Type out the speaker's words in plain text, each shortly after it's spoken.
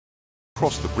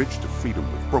Cross the bridge to freedom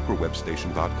with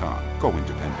Brokerwebstation.com. Go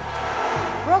independent.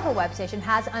 Brokerwebstation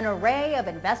has an array of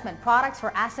investment products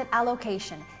for asset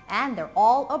allocation, and they're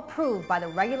all approved by the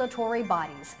regulatory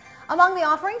bodies. Among the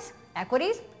offerings,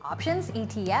 equities, options,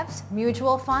 ETFs,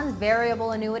 mutual funds,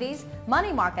 variable annuities,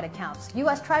 money market accounts,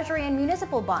 U.S. Treasury and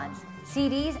Municipal Bonds,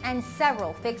 CDs, and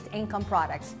several fixed income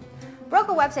products.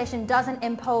 Brokerwebstation doesn't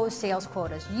impose sales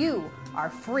quotas. You are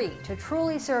free to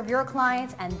truly serve your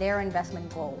clients and their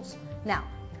investment goals. Now,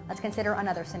 let's consider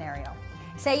another scenario.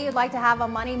 Say you'd like to have a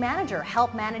money manager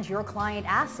help manage your client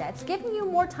assets, giving you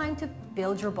more time to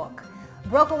build your book.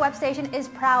 Brokerwebstation is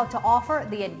proud to offer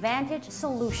the Advantage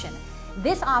solution.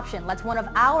 This option lets one of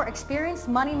our experienced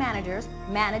money managers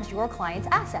manage your client's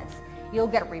assets. You'll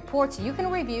get reports you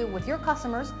can review with your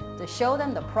customers to show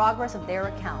them the progress of their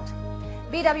account.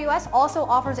 BWS also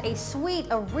offers a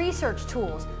suite of research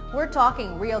tools. We're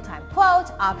talking real-time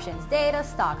quotes, options data,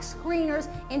 stock screeners,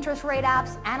 interest rate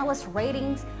apps, analyst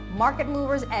ratings, market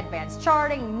movers, advanced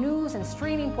charting, news and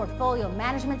streaming portfolio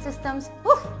management systems.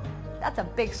 Whew, that's a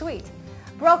big suite.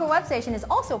 Brokerwebstation is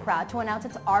also proud to announce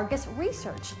its Argus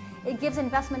Research. It gives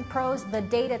investment pros the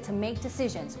data to make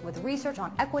decisions with research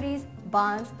on equities,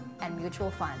 bonds, and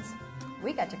mutual funds.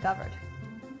 We got you covered.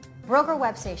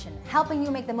 Brokerwebstation, helping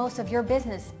you make the most of your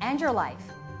business and your life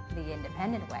the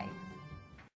independent way.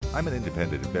 I'm an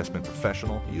independent investment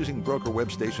professional using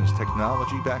Brokerwebstation's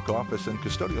technology, back office, and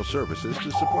custodial services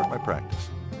to support my practice.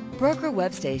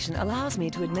 Brokerwebstation allows me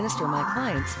to administer my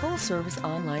clients' full-service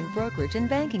online brokerage and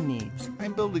banking needs.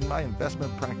 I'm building my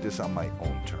investment practice on my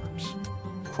own terms.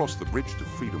 Cross the bridge to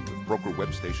freedom with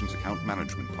Brokerwebstation's account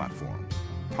management platform.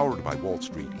 Powered by Wall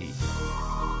Street E.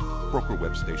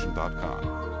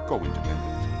 Brokerwebstation.com. Go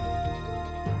independent.